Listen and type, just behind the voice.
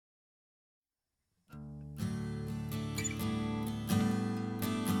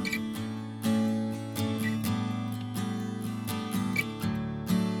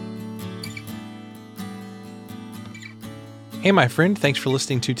Hey, my friend, thanks for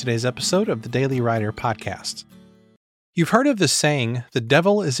listening to today's episode of the Daily Writer Podcast. You've heard of the saying, the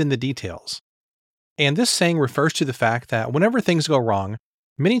devil is in the details. And this saying refers to the fact that whenever things go wrong,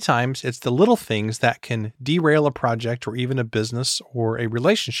 many times it's the little things that can derail a project or even a business or a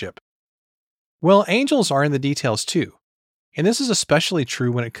relationship. Well, angels are in the details too. And this is especially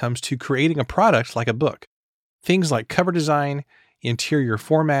true when it comes to creating a product like a book. Things like cover design, interior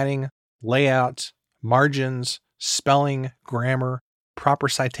formatting, layout, margins, spelling, grammar, proper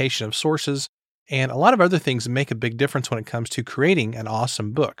citation of sources, and a lot of other things make a big difference when it comes to creating an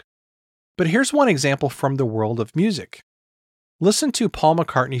awesome book. But here's one example from the world of music. Listen to Paul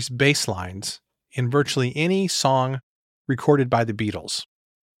McCartney's bass lines in virtually any song recorded by the Beatles.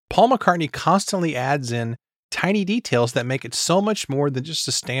 Paul McCartney constantly adds in tiny details that make it so much more than just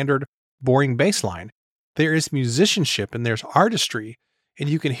a standard, boring bass line. There is musicianship and there's artistry, and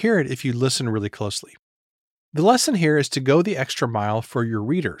you can hear it if you listen really closely. The lesson here is to go the extra mile for your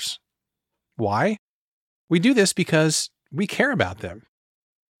readers. Why? We do this because we care about them.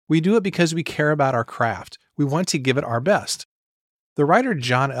 We do it because we care about our craft. We want to give it our best. The writer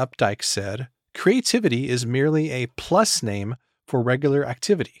John Updike said, "Creativity is merely a plus name for regular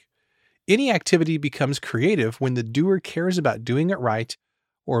activity. Any activity becomes creative when the doer cares about doing it right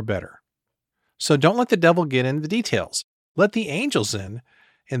or better." So don't let the devil get into the details. Let the angels in,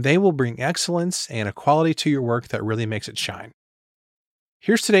 and they will bring excellence and a quality to your work that really makes it shine.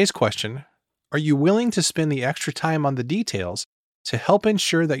 Here's today's question. Are you willing to spend the extra time on the details to help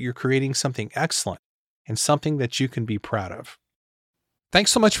ensure that you're creating something excellent and something that you can be proud of?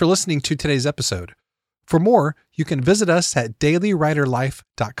 Thanks so much for listening to today's episode. For more, you can visit us at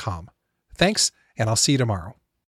dailywriterlife.com. Thanks, and I'll see you tomorrow.